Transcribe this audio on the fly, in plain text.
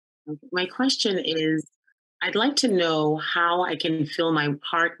My question is, I'd like to know how I can fill my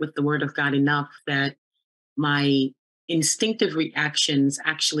heart with the word of God enough that my instinctive reactions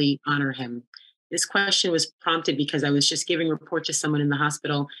actually honor him. This question was prompted because I was just giving a report to someone in the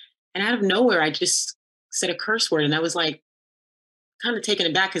hospital, and out of nowhere, I just said a curse word. And I was like, kind of taken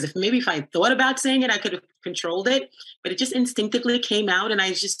aback because if I thought about saying it, I could have controlled it, but it just instinctively came out. And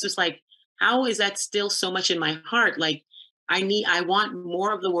I just was like, how is that still so much in my heart? Like, I want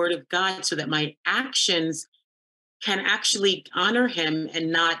more of the word of God so that my actions can actually honor him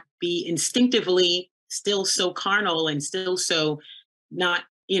and not be instinctively still so carnal and still so not,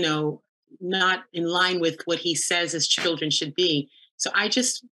 not in line with what he says as children should be. So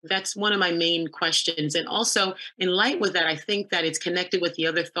that's one of my main questions. And also in light with that, I think that it's connected with the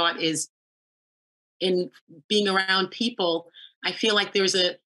other thought is in being around people, I feel like there's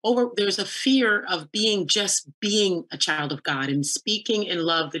a fear of being a child of God and speaking in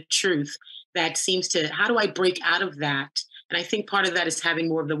love the truth that seems to, how do I break out of that? And I think part of that is having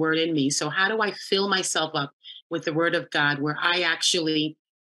more of the word in me. So how do I fill myself up with the word of God where I actually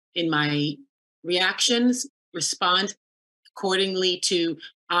in my reactions respond accordingly to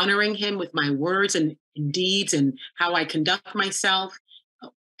honoring him with my words and deeds and how I conduct myself,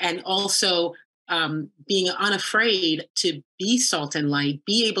 and also being unafraid to be salt and light,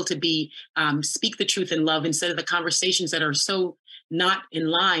 be able to be speak the truth in love instead of the conversations that are so not in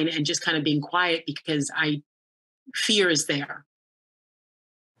line and just kind of being quiet because fear is there.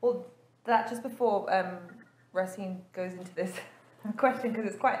 Well, that just before Racine goes into this question, because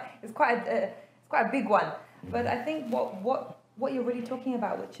it's quite a big one. But I think what you're really talking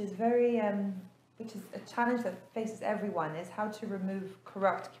about, which is which is a challenge that faces everyone, is how to remove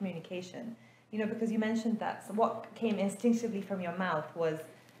corrupt communication. Because you mentioned that what came instinctively from your mouth was,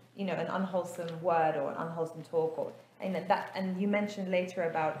 an unwholesome word or an unwholesome talk, and you mentioned later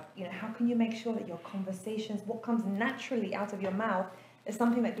about, how can you make sure that your conversations, what comes naturally out of your mouth, is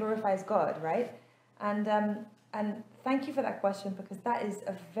something that glorifies God, right? And thank you for that question, because that is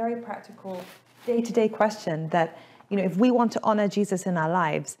a very practical day-to-day question that, if we want to honor Jesus in our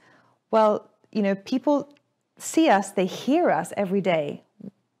lives, well, people see us, they hear us every day.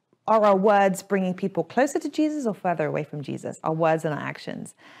 Are our words bringing people closer to Jesus or further away from Jesus? Our words and our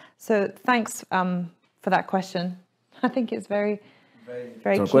actions. So thanks for that question. I think it's very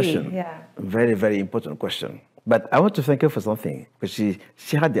key. Question. Yeah. Very, very important question. But I want to thank her for something, because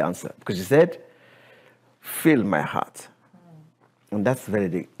she had the answer. Because she said, fill my heart. And that's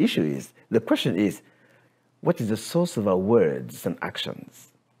the issue is, the question is, what is the source of our words and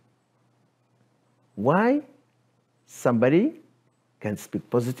actions? Why somebody can speak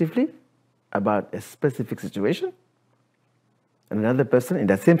positively about a specific situation, and another person in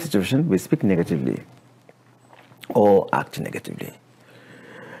that same situation will speak negatively or act negatively.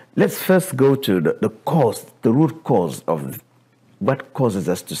 Let's first go to the root cause of what causes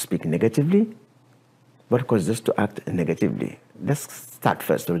us to speak negatively, what causes us to act negatively. Let's start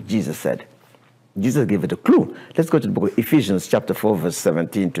first with what Jesus said. Jesus gave it a clue. Let's go to the book of Ephesians chapter 4, verse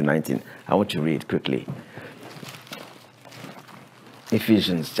 17 to 19. I want to read quickly.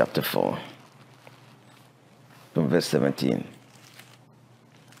 Ephesians chapter 4, from verse 17.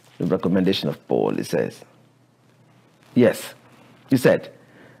 The recommendation of Paul, it says. Yes, he said,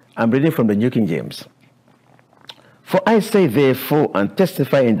 I'm reading from the New King James. For I say therefore and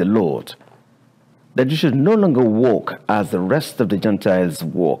testify in the Lord that you should no longer walk as the rest of the Gentiles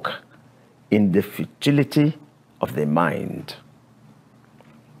walk, in the futility of their mind.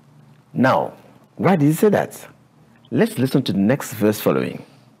 Now, why did he say that? Let's listen to the next verse following.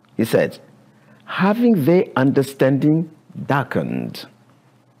 He said, having their understanding darkened.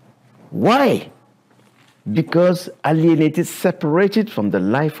 Why? Because alienated, separated from the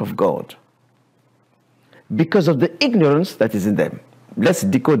life of God. Because of the ignorance that is in them. Let's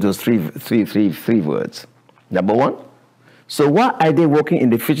decode those three words. Number one, so why are they walking in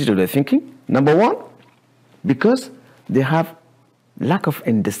the futility of their thinking? Number one, because they have lack of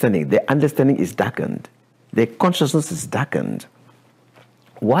understanding. Their understanding is darkened. Their consciousness is darkened.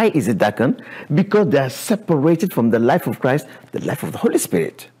 Why is it darkened? Because they are separated from the life of Christ, the life of the Holy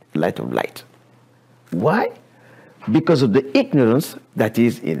Spirit, the light of light. Why? Because of the ignorance that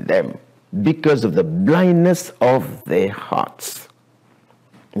is in them. Because of the blindness of their hearts.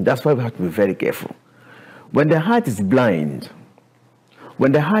 And that's why we have to be very careful. When the heart is blind,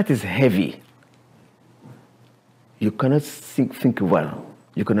 when the heart is heavy, you cannot think well.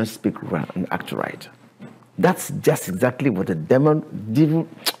 You cannot speak well and act right. That's just exactly what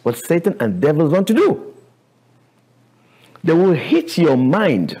what Satan and devils want to do. They will hit your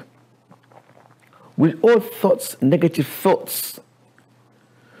mind with all thoughts, negative thoughts,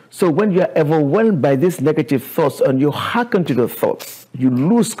 So when you are overwhelmed by these negative thoughts and you hearken to the thoughts, you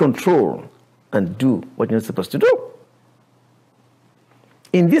lose control and do what you're not supposed to do.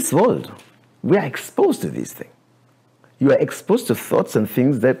 In this world, we are exposed to these things. You are exposed to thoughts and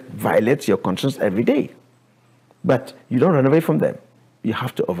things that violate your conscience every day. But you don't run away from them. You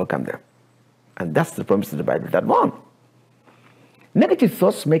have to overcome them. And that's the promise of the Bible, that one. Negative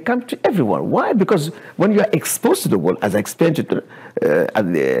thoughts may come to everyone. Why? Because when you are exposed to the world, as I explained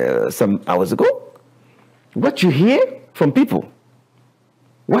to some hours ago, what you hear from people,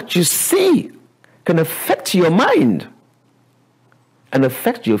 what you see can affect your mind and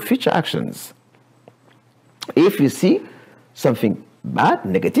affect your future actions. If you see something bad,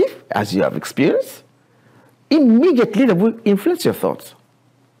 negative, as you have experienced, immediately that will influence your thoughts.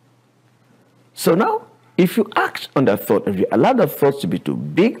 So now, if you act on that thought, if you allow that thoughts to be too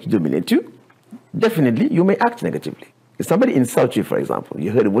big to dominate you, definitely you may act negatively. If somebody insults you, for example,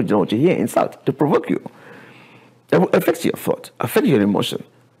 you heard what you know what you hear, insult, to provoke you. That will affect your thought, affect your emotion.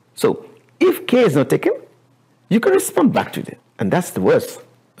 So if care is not taken, you can respond back to it. And that's the worst.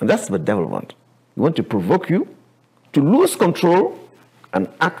 And that's what the devil wants. He wants to provoke you to lose control and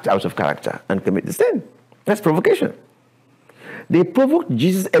act out of character and commit the sin. That's provocation. They provoked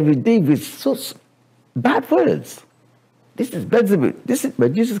Jesus every day with such bad words. This is Beelzebub.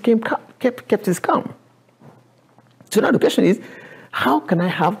 But Jesus kept his calm. So now the question is, how can I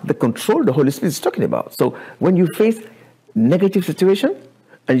have the control the Holy Spirit is talking about? So when you face negative situation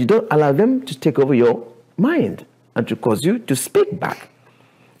and you don't allow them to take over your mind and to cause you to speak back.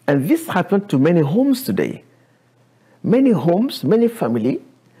 And this happened to many homes today. Many homes, many families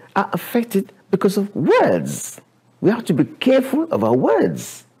are affected because of words. We have to be careful of our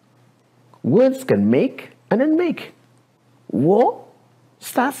words. Words can make and unmake. War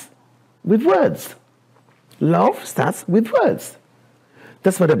starts with words. Love starts with words.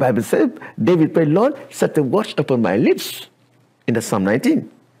 That's what the Bible said. David prayed, Lord, set a watch upon my lips in the Psalm 19.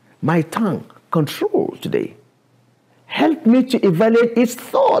 My tongue, control today. Help me to evaluate its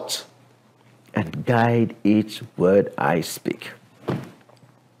thought and guide each word I speak.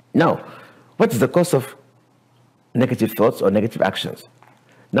 Now, what is the cause of negative thoughts or negative actions?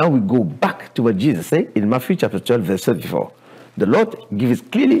 Now we go back to what Jesus said in Matthew chapter 12, verse 34. The Lord gives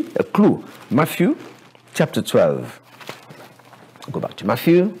clearly a clue. Matthew chapter 12. Go back to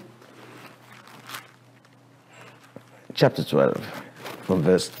Matthew chapter 12 from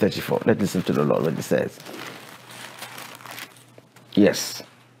verse 34. Let's listen to the Lord what he says. Yes.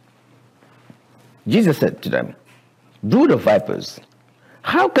 Jesus said to them, brood of vipers,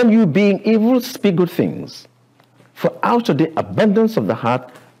 how can you being evil speak good things? For out of the abundance of the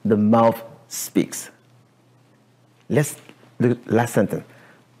heart, the mouth speaks. The last sentence.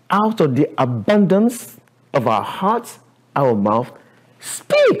 Out of the abundance of our hearts, our mouth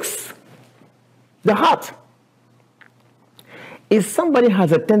speaks. The heart. If somebody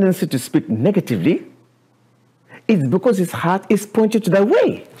has a tendency to speak negatively, it's because his heart is pointed to that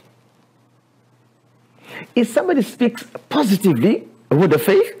way. If somebody speaks positively with the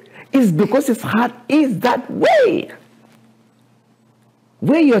faith, it's because his heart is that way.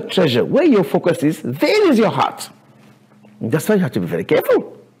 Where your treasure, where your focus is, there is your heart. That's why you have to be very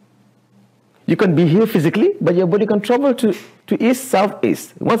careful. You can be here physically, but your body can travel to east,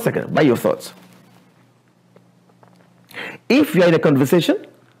 southeast. 1 second, by your thoughts. If you are in a conversation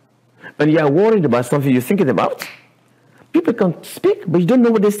and you are worried about something you're thinking about, people can speak, but you don't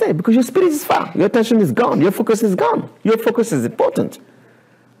know what they say because your spirit is far. Your attention is gone. Your focus is gone. Your focus is important.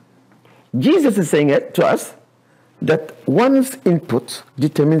 Jesus is saying it to us that one's input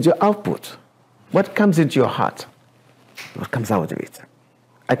determines your output. What comes into your heart, what comes out of it.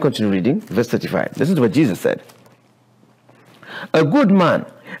 I continue reading, verse 35. Listen to what Jesus said. A good man,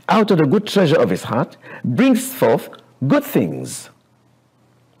 out of the good treasure of his heart, brings forth good things.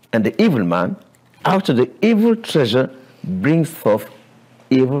 And the evil man, out of the evil treasure, brings forth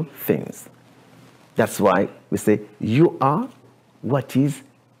evil things. That's why we say, you are what is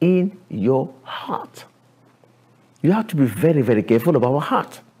in your heart. You have to be very, very careful of our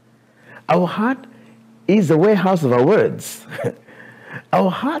heart. Our heart is the warehouse of our words. Our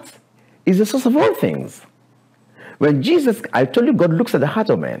heart is the source of all things. When Jesus, I told you, God looks at the heart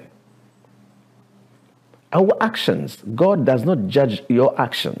of man. Our actions, God does not judge your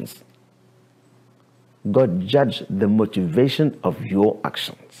actions. God judges the motivation of your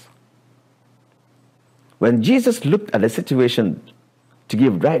actions. When Jesus looked at the situation to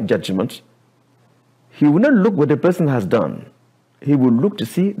give right judgment, he will not look what the person has done. He will look to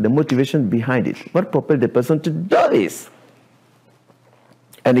see the motivation behind it. What propelled the person to do this?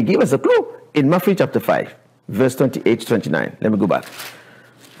 And he gave us a clue in Matthew chapter 5, verse 28 to 29. Let me go back.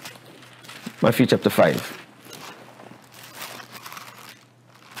 Matthew chapter 5.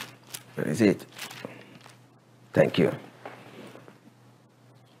 Where is it? Thank you.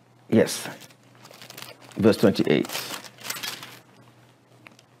 Yes. Verse 28.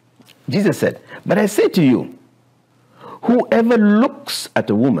 Jesus said, "But I say to you, whoever looks at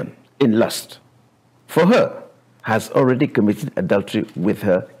a woman in lust for her has already committed adultery with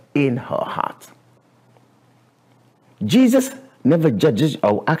her in her heart." Jesus never judges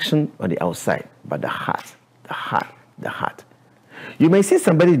our action on the outside, but the heart, the heart, the heart. You may see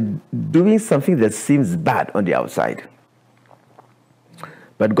somebody doing something that seems bad on the outside,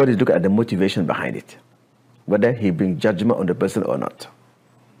 but God is looking at the motivation behind it, whether he brings judgment on the person or not.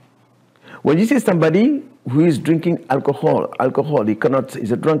 When you see somebody who is drinking alcohol,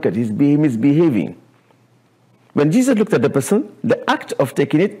 he's a drunkard, he's misbehaving. When Jesus looked at the person, the act of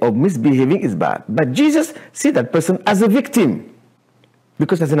taking it or misbehaving is bad. But Jesus sees that person as a victim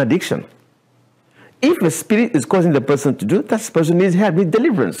because there's an addiction. If a spirit is causing the person to do, that person needs help, needs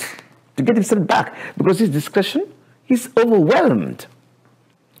deliverance to get himself back, because his discretion, he's overwhelmed.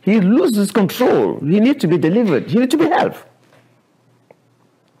 He loses control. He needs to be delivered. He needs to be helped.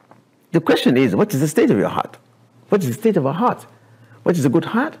 The question is, what is the state of your heart? What is the state of our heart? What is a good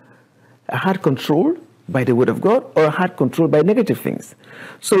heart? A heart controlled by the word of God, or a heart controlled by negative things?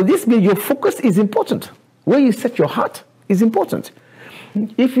 So this means your focus is important. Where you set your heart is important.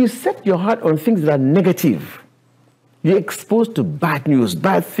 If you set your heart on things that are negative, you're exposed to bad news,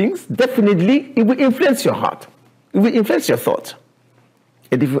 bad things, definitely it will influence your heart. It will influence your thought.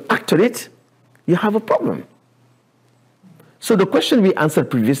 And if you act on it, you have a problem. So the question we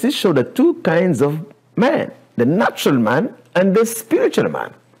answered previously showed the two kinds of man, the natural man and the spiritual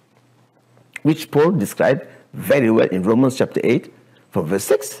man, which Paul described very well in Romans chapter 8 from verse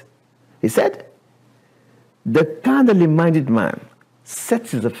 6. He said, "The carnally minded man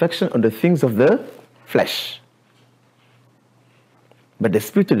sets his affection on the things of the flesh, but the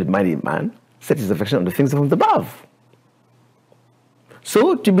spiritually minded man sets his affection on the things of above."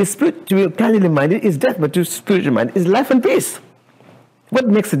 So to be carnally minded is death, but to be spiritually minded is life and peace. What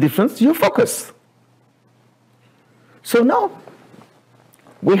makes the difference? Your focus. So now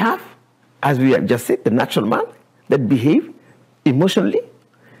we have, as we have just said, the natural man that behave emotionally.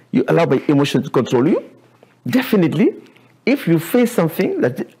 You allow by emotion to control you. Definitely, if you face something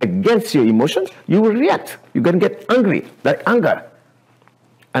that's against your emotions, you will react. You're going to get angry, like anger,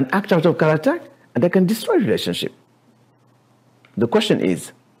 and act out of character, and that can destroy relationship. The question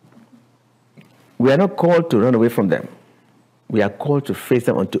is, we are not called to run away from them. We are called to face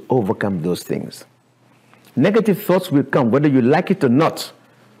them and to overcome those things. Negative thoughts will come whether you like it or not.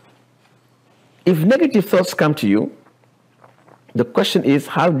 If negative thoughts come to you, the question is,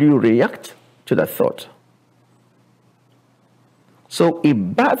 how do you react to that thought? So if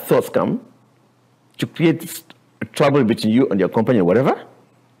bad thoughts come to create trouble between you and your company or whatever,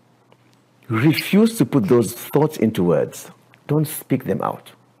 refuse to put those thoughts into words. Don't speak them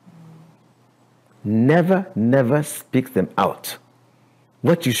out. Never, never speak them out.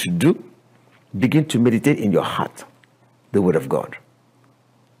 What you should do, begin to meditate in your heart the word of God.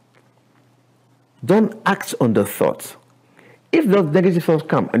 Don't act on the thoughts. If those negative thoughts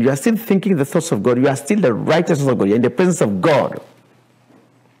come and you are still thinking the thoughts of God, you are still the righteousness of God, you're in the presence of God.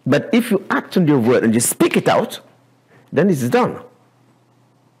 But if you act on your word and you speak it out, then it's done.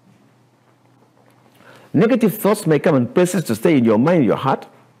 Negative thoughts may come and persist to stay in your mind, in your heart,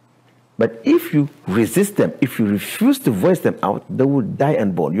 but if you resist them, if you refuse to voice them out, they will die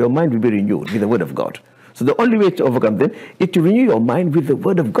unborn. Your mind will be renewed with the word of God. So the only way to overcome them is to renew your mind with the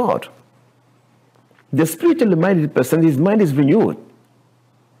word of God. The spiritually minded person, his mind is renewed.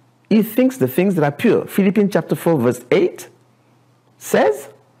 He thinks the things that are pure. Philippians chapter 4 verse 8 says,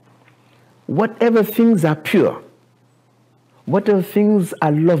 whatever things are pure, whatever things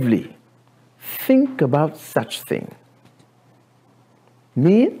are lovely, think about such thing.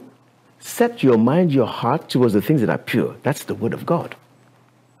 Mean, set your mind, your heart towards the things that are pure. That's the word of God.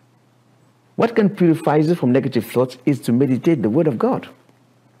 What can purify you from negative thoughts is to meditate the word of God.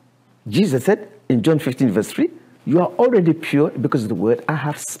 Jesus said in John 15 verse 3, you are already pure because of the word I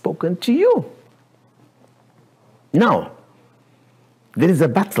have spoken to you. Now, there is a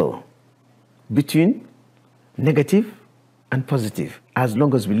battle between negative and positive as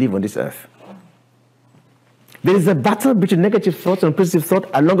long as we live on this earth. There is a battle between negative thoughts and positive thoughts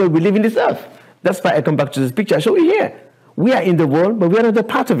as long as we live in this earth. That's why I come back to this picture I show you here. We are in the world, but we are not a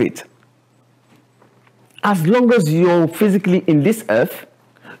part of it. As long as you're physically in this earth,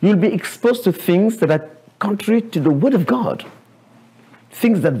 you'll be exposed to things that are contrary to the word of God.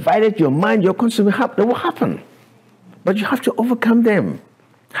 Things that violate your mind, your conscience, they will happen. But you have to overcome them.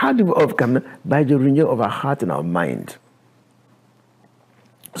 How do we overcome them? By the renewal of our heart and our mind.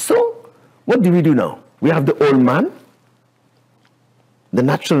 So, what do we do now? We have the old man, the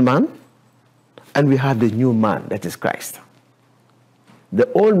natural man, and we have the new man, that is Christ.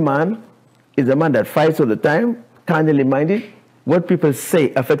 The old man is the man that fights all the time, carnally minded. What people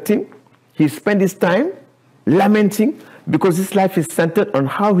say affect him. He spends his time lamenting because his life is centered on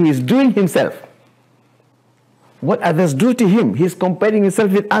how he is doing himself. What others do to him, he's comparing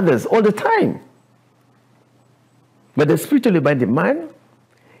himself with others all the time. But the spiritually minded man,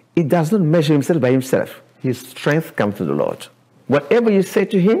 he does not measure himself by himself. His strength comes from the Lord. Whatever you say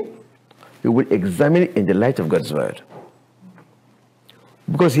to him, he will examine it in the light of God's word.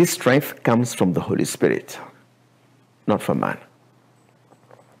 Because his strength comes from the Holy Spirit, not from man.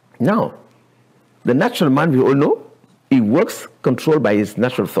 Now, the natural man, we all know, he works controlled by his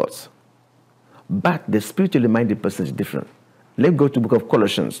natural thoughts. But the spiritually minded person is different. Let's go to the book of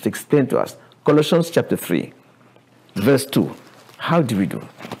Colossians to explain to us. Colossians chapter 3, verse 2. How do we do?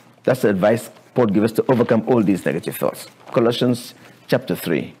 That's the advice Paul gives us to overcome all these negative thoughts. Colossians chapter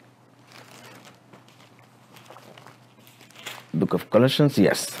 3. Book of Colossians,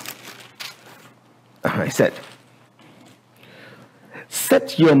 yes. I said,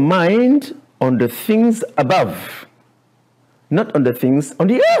 set your mind on the things above, not on the things on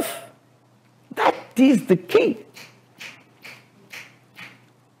the earth. That is the key.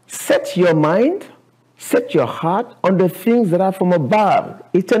 Set your mind, set your heart on the things that are from above,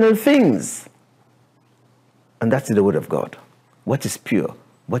 eternal things. And that's in the Word of God. What is pure,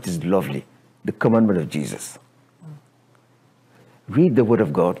 what is lovely, the commandment of Jesus. Read the Word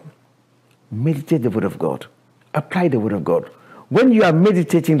of God, meditate the Word of God, apply the Word of God. When you are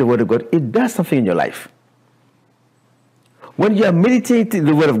meditating the Word of God, it does something in your life. When you are meditating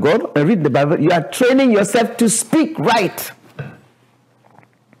the Word of God and read the Bible, you are training yourself to speak right.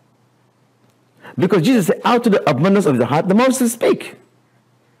 Because Jesus said, out of the abundance of the heart, the mouth will speak.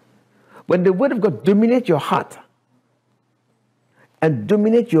 When the Word of God dominates your heart and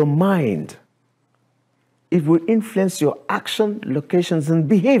dominates your mind, it will influence your action, locations, and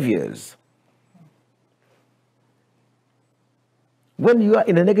behaviors. When you are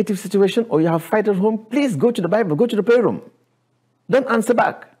in a negative situation or you have fight at home, please go to the Bible, go to the prayer room. Don't answer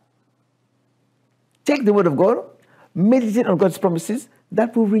back. Take the Word of God, meditate on God's promises,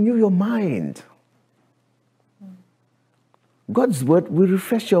 that will renew your mind. God's Word will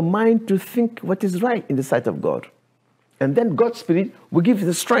refresh your mind to think what is right in the sight of God. And then God's Spirit will give you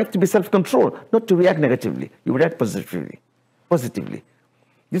the strength to be self-controlled, not to react negatively. You react positively.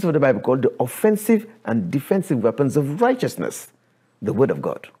 This is what the Bible called the offensive and defensive weapons of righteousness, the Word of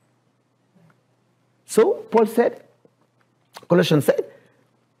God. So Paul said, Colossians said,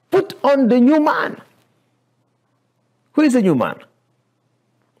 put on the new man. Who is the new man?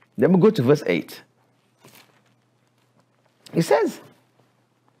 Then we go to verse 8. He says,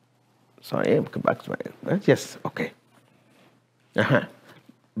 sorry, I'll come back to my, yes, okay.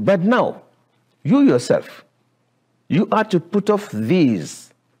 But now, you yourself, you are to put off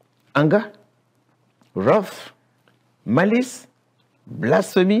these: anger, wrath, malice,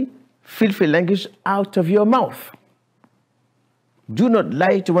 blasphemy, filthy language out of your mouth. Do not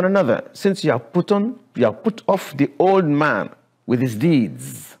lie to one another, since you have put off the old man with his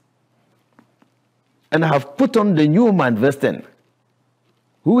deeds, and have put on the new man, verse 10,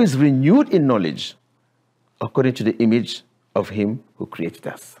 who is renewed in knowledge according to the image of him who created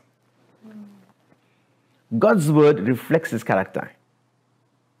us. God's word reflects his character.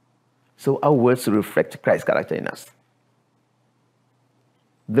 So our words will reflect Christ's character in us.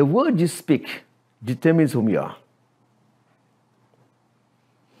 The word you speak determines whom you are.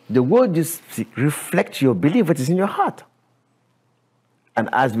 The word you speak reflects your belief, what is in your heart. And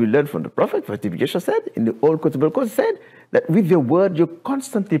as we learned from the prophet, what Joshua said, in the Old Quotable Code said, that with your word you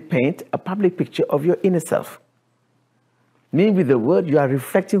constantly paint a public picture of your inner self. Meaning with the word you are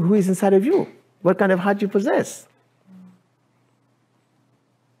reflecting who is inside of you, what kind of heart you possess.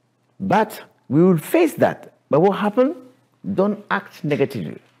 But we will face that. But what happened? Don't act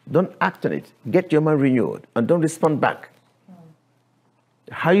negatively. Don't act on it. Get your mind renewed and don't respond back.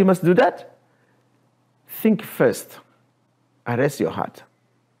 How you must do that? Think first. Arrest your heart.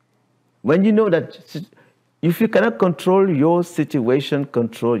 When you know that if you cannot control your situation,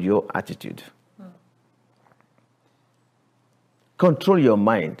 control your attitude. Control your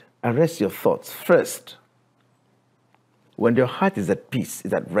mind. Arrest your thoughts first. When your heart is at peace,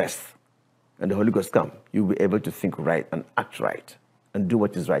 is at rest, and the Holy Ghost comes, you'll be able to think right and act right and do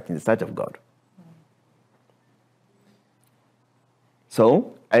what is right in the sight of God.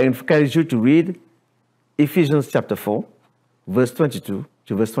 So, I encourage you to read Ephesians chapter 4, verse 22 to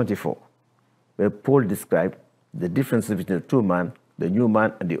to verse 24, where Paul described the differences between the two man, the new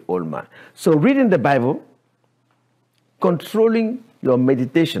man and the old man. So reading the Bible, controlling your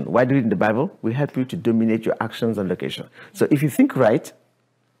meditation while reading the Bible will help you to dominate your actions and location. So if you think right,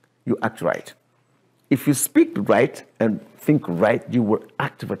 you act right. If you speak right and think right, you will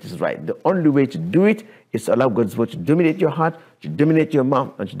act what is right. The only way to do it is to allow God's word to dominate your heart, to dominate your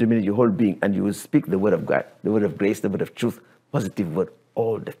mouth, and to dominate your whole being. And you will speak the word of God, the word of grace, the word of truth, positive word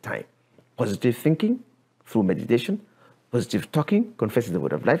all the time. Positive thinking through meditation, positive talking, confessing the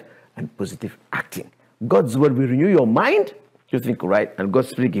word of life, and positive acting. God's word will renew your mind to think right, and God's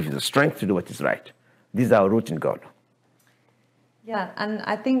spirit gives you the strength to do what is right. These are our root in God. Yeah, and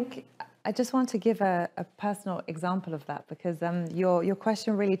I think I just want to give a personal example of that, because your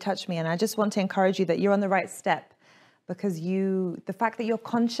question really touched me, and I just want to encourage you that you're on the right step, because the fact that you're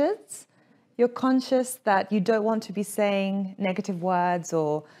conscious that you don't want to be saying negative words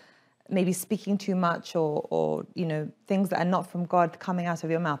or maybe speaking too much or things that are not from God coming out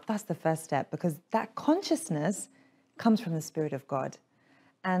of your mouth. That's the first step, because that consciousness comes from the Spirit of God.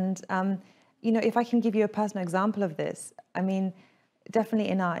 And if I can give you a personal example of this, I mean, definitely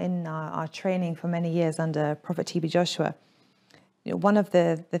in our training for many years under Prophet T.B. Joshua, one of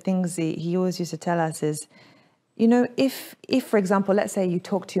the things he always used to tell us is, if for example, let's say you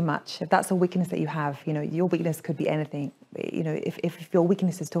talk too much, if that's a weakness that you have, your weakness could be anything, if your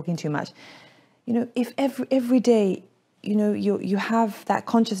weakness is talking too much, if every day, you have that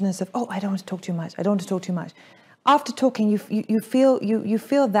consciousness of, oh, I don't want to talk too much, I don't want to talk too much. After talking, you feel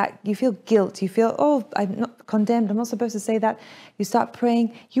guilt, you feel, oh, I'm not condemned, I'm not supposed to say that. You start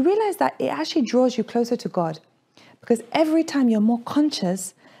praying, you realize that it actually draws you closer to God, because every time you're more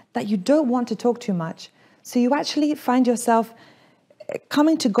conscious that you don't want to talk too much, so you actually find yourself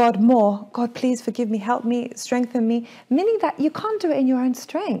coming to God more. God, please forgive me, help me, strengthen me, meaning that you can't do it in your own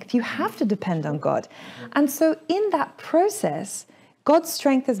strength. You have to depend on God. And so in that process, God's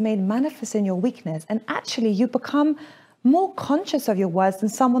strength is made manifest in your weakness, and actually you become more conscious of your words than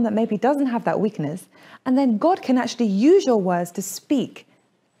someone that maybe doesn't have that weakness. And then God can actually use your words to speak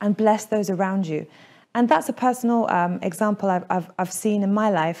and bless those around you. And that's a personal example I've seen in my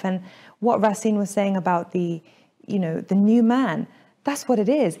life. And what Racine was saying about the new man, that's what it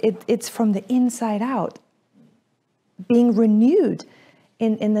is. It's from the inside out, being renewed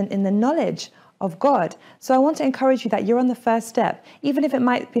in the knowledge of God. So I want to encourage you that you're on the first step, even if it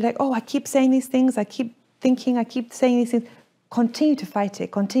might be like, oh, I keep saying these things, I keep thinking, I keep saying these things. Continue to fight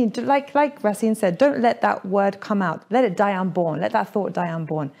it. Continue to, like Racine said, don't let that word come out. Let it die unborn. Let that thought die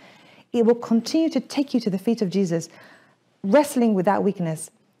unborn. It will continue to take you to the feet of Jesus, wrestling with that weakness.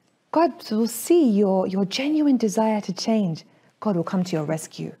 God will see your genuine desire to change. God will come to your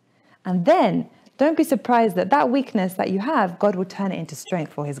rescue. And then don't be surprised that weakness that you have, God will turn it into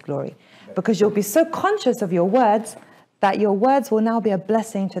strength for his glory. Because you'll be so conscious of your words that your words will now be a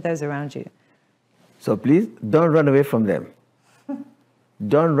blessing to those around you. So please don't run away from them.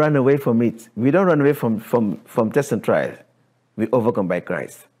 Don't run away from it. We don't run away from tests and trials. We overcome by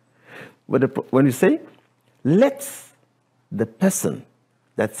Christ. When you say, let the person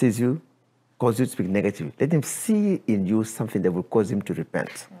that sees you cause you to speak negatively, let him see in you something that will cause him to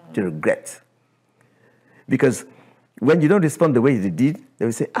repent, to regret. Because when you don't respond the way they did, they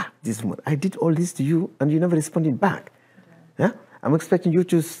will say, this woman, I did all this to you and you never responded back. Yeah? I'm expecting you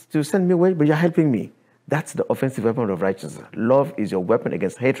to send me away, but you're helping me. That's the offensive weapon of righteousness. Love is your weapon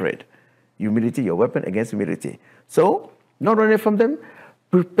against hatred. Humility, your weapon against humility. So, not running from them,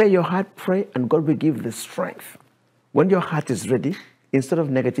 prepare your heart, pray, and God will give the strength. When your heart is ready, instead of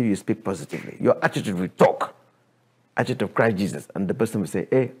negative, you speak positively. Your attitude will talk. Attitude of Christ Jesus. And the person will say,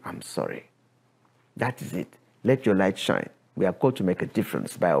 hey, I'm sorry. That is it. Let your light shine. We are called to make a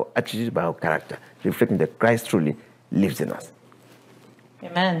difference by our attitude, by our character, reflecting that Christ truly lives in us.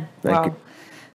 Amen. Thank you.